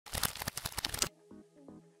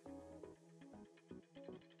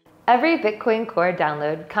Every Bitcoin Core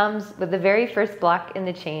download comes with the very first block in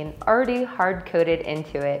the chain already hard-coded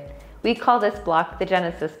into it. We call this block the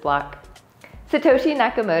Genesis block. Satoshi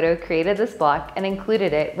Nakamoto created this block and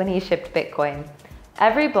included it when he shipped Bitcoin.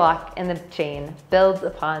 Every block in the chain builds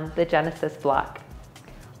upon the Genesis block.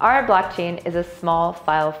 Our blockchain is a small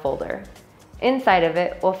file folder. Inside of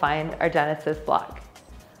it, we'll find our Genesis block.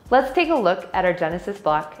 Let's take a look at our Genesis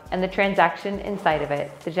block and the transaction inside of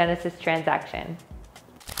it, the Genesis transaction.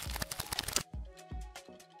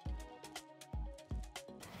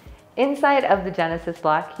 Inside of the Genesis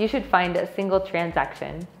block, you should find a single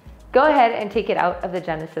transaction. Go ahead and take it out of the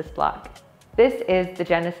Genesis block. This is the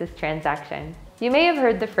Genesis transaction. You may have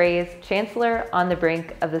heard the phrase, "Chancellor on the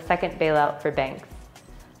brink of the second bailout for banks."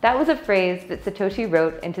 That was a phrase that Satoshi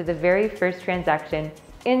wrote into the very first transaction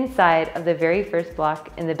inside of the very first block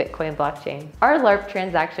in the Bitcoin blockchain. Our LARP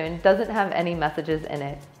transaction doesn't have any messages in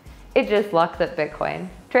it. It just locks up Bitcoin.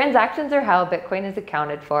 Transactions are how Bitcoin is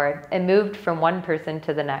accounted for and moved from one person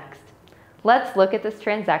to the next. Let's look at this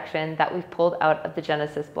transaction that we've pulled out of the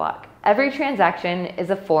Genesis block. Every transaction is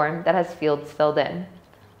a form that has fields filled in.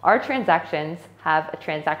 Our transactions have a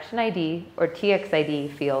transaction ID or TXID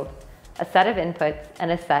field, a set of inputs, and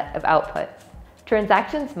a set of outputs.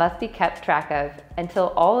 Transactions must be kept track of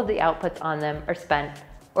until all of the outputs on them are spent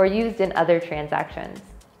or used in other transactions.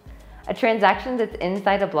 A transaction that's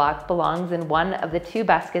inside a block belongs in one of the two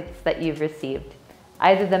baskets that you've received,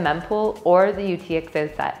 either the mempool or the UTXO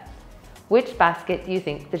set. Which basket do you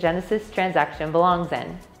think the Genesis transaction belongs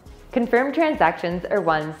in? Confirmed transactions are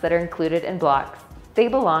ones that are included in blocks. They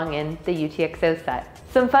belong in the UTXO set.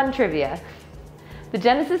 Some fun trivia. The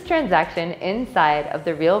Genesis transaction inside of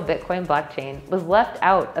the real Bitcoin blockchain was left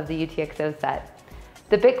out of the UTXO set.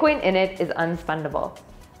 The Bitcoin in it is unspendable.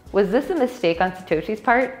 Was this a mistake on Satoshi's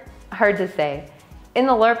part? Hard to say. In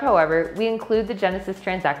the LARP, however, we include the Genesis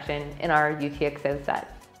transaction in our UTXO set.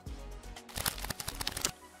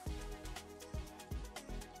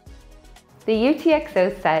 The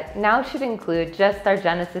UTXO set now should include just our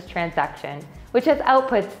Genesis transaction, which has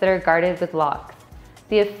outputs that are guarded with locks.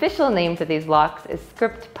 The official name for these locks is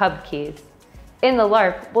script pub keys. In the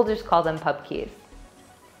LARP, we'll just call them pub keys.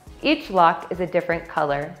 Each lock is a different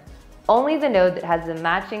color. Only the node that has the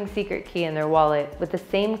matching secret key in their wallet with the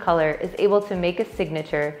same color is able to make a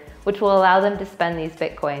signature, which will allow them to spend these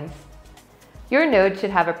Bitcoins. Your node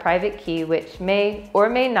should have a private key which may or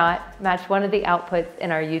may not match one of the outputs in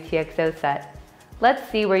our UTXO set. Let's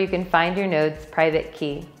see where you can find your node's private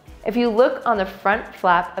key. If you look on the front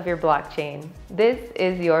flap of your blockchain, this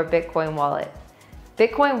is your Bitcoin wallet.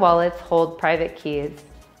 Bitcoin wallets hold private keys.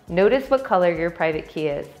 Notice what color your private key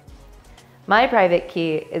is. My private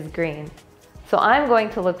key is green, so I'm going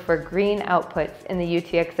to look for green outputs in the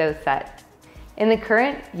UTXO set. In the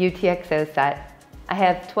current UTXO set, I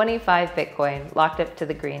have 25 Bitcoin locked up to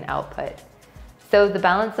the green output. So the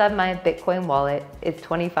balance of my Bitcoin wallet is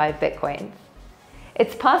 25 Bitcoins.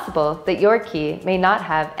 It's possible that your key may not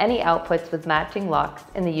have any outputs with matching locks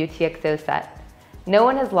in the UTXO set. No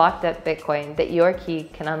one has locked up Bitcoin that your key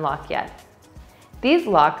can unlock yet. These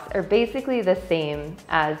locks are basically the same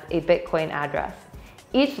as a Bitcoin address.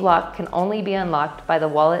 Each lock can only be unlocked by the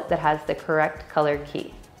wallet that has the correct color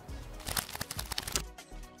key.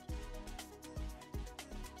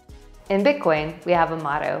 In Bitcoin, we have a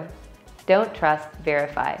motto: don't trust,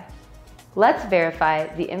 verify. Let's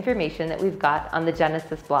verify the information that we've got on the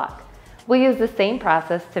Genesis block. We'll use the same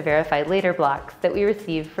process to verify later blocks that we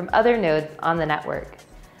receive from other nodes on the network.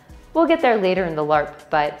 We'll get there later in the LARP,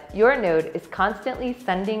 but your node is constantly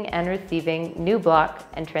sending and receiving new block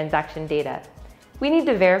and transaction data. We need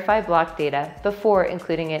to verify block data before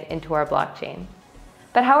including it into our blockchain.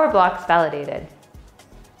 But how are blocks validated?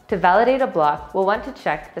 To validate a block, we'll want to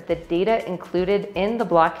check that the data included in the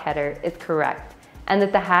block header is correct and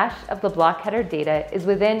that the hash of the block header data is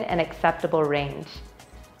within an acceptable range.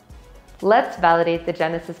 Let's validate the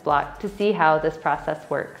Genesis block to see how this process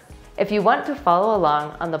works. If you want to follow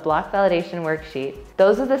along on the block validation worksheet,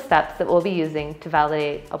 those are the steps that we'll be using to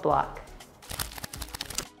validate a block.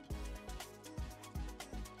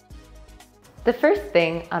 The first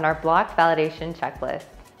thing on our block validation checklist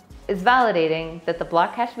is validating that the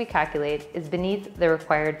block hash we calculate is beneath the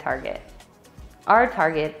required target. Our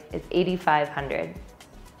target is 8,500.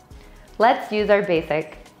 Let's use our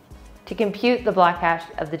basic to compute the block hash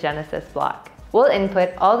of the Genesis block. We'll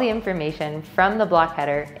input all the information from the block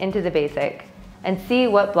header into the basic and see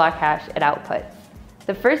what block hash it outputs.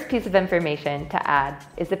 The first piece of information to add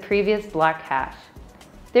is the previous block hash.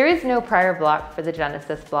 There is no prior block for the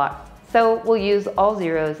Genesis block, so we'll use all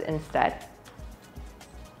zeros instead.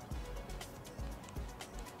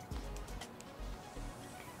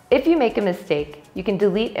 If you make a mistake, you can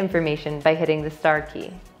delete information by hitting the star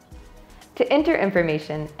key. To enter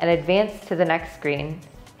information and advance to the next screen,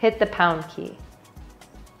 hit the pound key.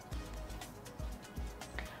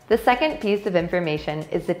 The second piece of information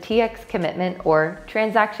is the TX commitment or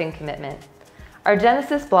transaction commitment. Our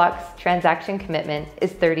Genesis block's transaction commitment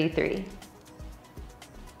is 33.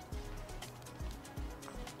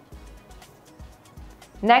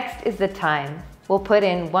 Next is the time. We'll put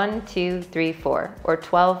in 1234 or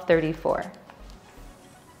 1234.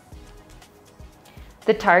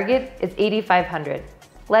 The target is 8,500.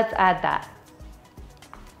 Let's add that.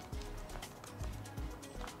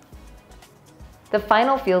 The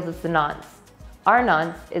final field is the nonce. Our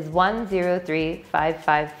nonce is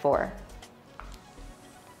 103554.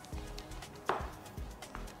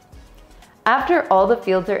 After all the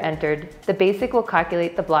fields are entered, the BASIC will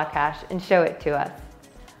calculate the block hash and show it to us.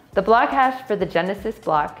 The block hash for the Genesis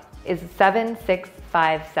block is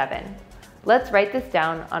 7657. Let's write this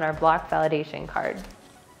down on our block validation card.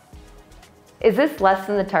 Is this less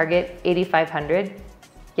than the target 8,500?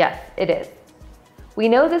 Yes, it is. We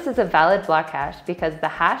know this is a valid block hash because the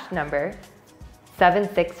hash number,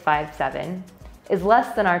 7657, is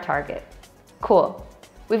less than our target. Cool.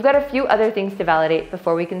 We've got a few other things to validate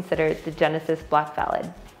before we consider the Genesis block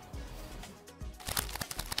valid.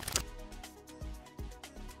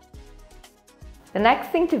 The next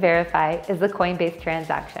thing to verify is the Coinbase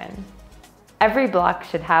transaction. Every block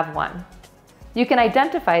should have one. You can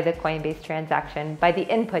identify the Coinbase transaction by the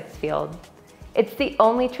inputs field. It's the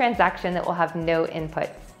only transaction that will have no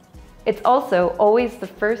inputs. It's also always the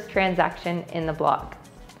first transaction in the block.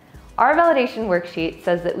 Our validation worksheet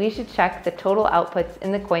says that we should check the total outputs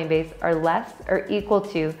in the Coinbase are less or equal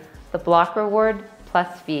to the block reward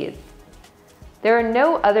plus fees. There are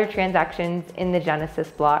no other transactions in the Genesis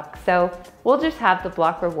block, so we'll just have the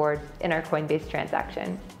block reward in our Coinbase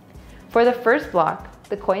transaction. For the first block,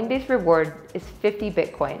 the Coinbase reward is 50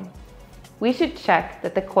 Bitcoin. We should check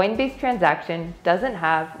that the Coinbase transaction doesn't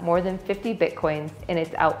have more than 50 Bitcoins in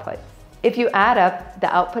its outputs. If you add up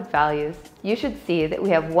the output values, you should see that we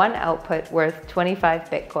have one output worth 25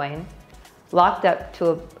 Bitcoin, locked up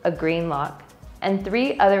to a green lock, and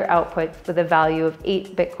 3 other outputs with a value of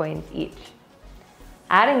 8 Bitcoins each.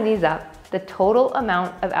 Adding these up, the total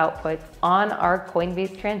amount of outputs on our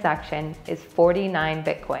Coinbase transaction is 49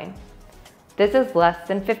 Bitcoin. This is less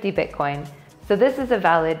than 50 Bitcoin, so this is a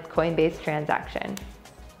valid Coinbase transaction.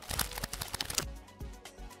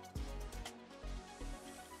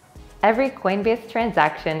 Every Coinbase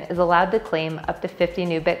transaction is allowed to claim up to 50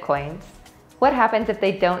 new Bitcoins. What happens if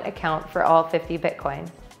they don't account for all 50 Bitcoin?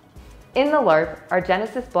 In the LARP, our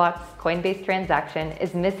Genesis block's Coinbase transaction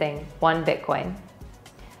is missing 1 Bitcoin.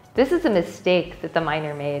 This is a mistake that the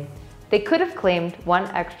miner made. They could have claimed 1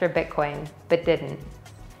 extra Bitcoin, but didn't.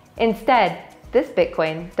 Instead, this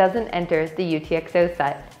Bitcoin doesn't enter the UTXO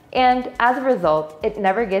set, and as a result, it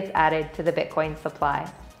never gets added to the Bitcoin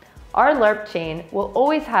supply. Our LARP chain will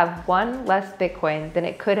always have 1 less Bitcoin than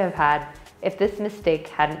it could have had if this mistake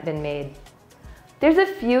hadn't been made. There's a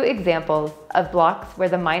few examples of blocks where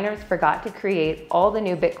the miners forgot to create all the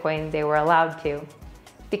new Bitcoin they were allowed to.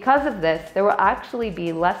 Because of this, there will actually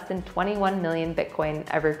be less than 21 million Bitcoin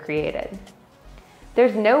ever created.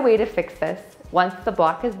 There's no way to fix this once the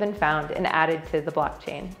block has been found and added to the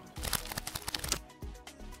blockchain.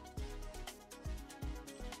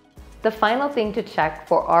 The final thing to check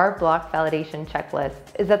for our block validation checklist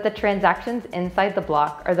is that the transactions inside the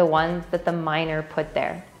block are the ones that the miner put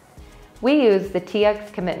there. We use the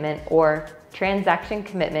TX commitment or transaction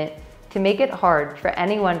commitment to make it hard for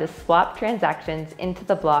anyone to swap transactions into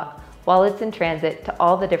the block while it's in transit to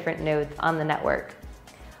all the different nodes on the network.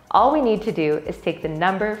 All we need to do is take the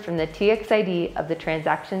number from the TX ID of the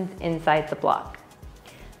transactions inside the block.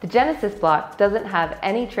 The Genesis block doesn't have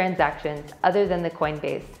any transactions other than the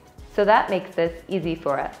Coinbase, so that makes this easy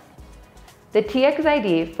for us. The TX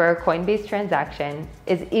ID for a Coinbase transaction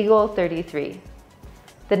is Eagle33.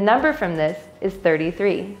 The number from this is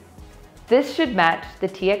 33. This should match the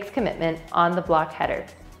TX commitment on the block header.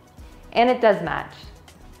 And it does match.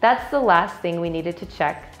 That's the last thing we needed to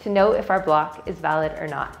check to know if our block is valid or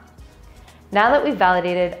not. Now that we've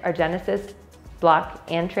validated our Genesis block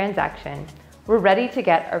and transaction, we're ready to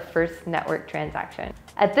get our first network transaction.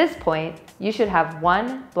 At this point, you should have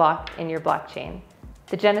 1 block in your blockchain,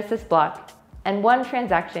 the Genesis block, and 1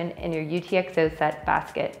 transaction in your UTXO set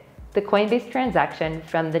basket, the Coinbase transaction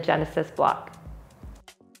from the Genesis block.